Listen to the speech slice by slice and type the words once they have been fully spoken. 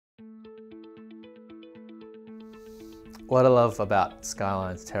What I love about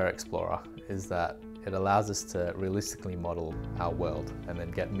Skyline's TerraExplorer is that it allows us to realistically model our world and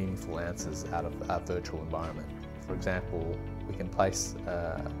then get meaningful answers out of our virtual environment. For example, we can place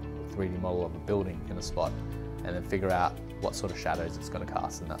a 3D model of a building in a spot and then figure out what sort of shadows it's going to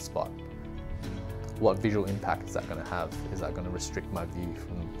cast in that spot. What visual impact is that going to have? Is that going to restrict my view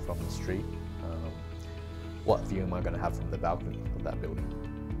from the street? What view am I going to have from the balcony of that building?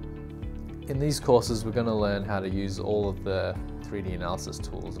 In these courses, we're going to learn how to use all of the 3D analysis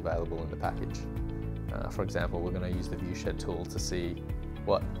tools available in the package. For example, we're going to use the viewshed tool to see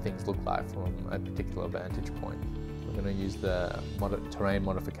what things look like from a particular vantage point. We're going to use the terrain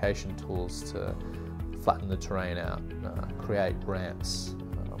modification tools to flatten the terrain out, create ramps,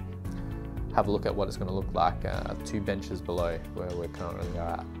 have a look at what it's going to look like 2 benches below where we currently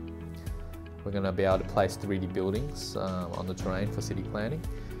are at. We're going to be able to place 3D buildings on the terrain for city planning,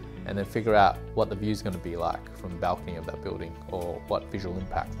 and then figure out what the view is going to be like from the balcony of that building, or what visual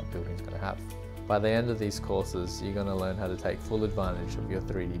impact that building is going to have. By the end of these courses, you're going to learn how to take full advantage of your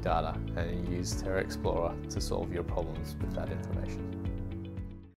 3D data and use TerraExplorer to solve your problems with that information.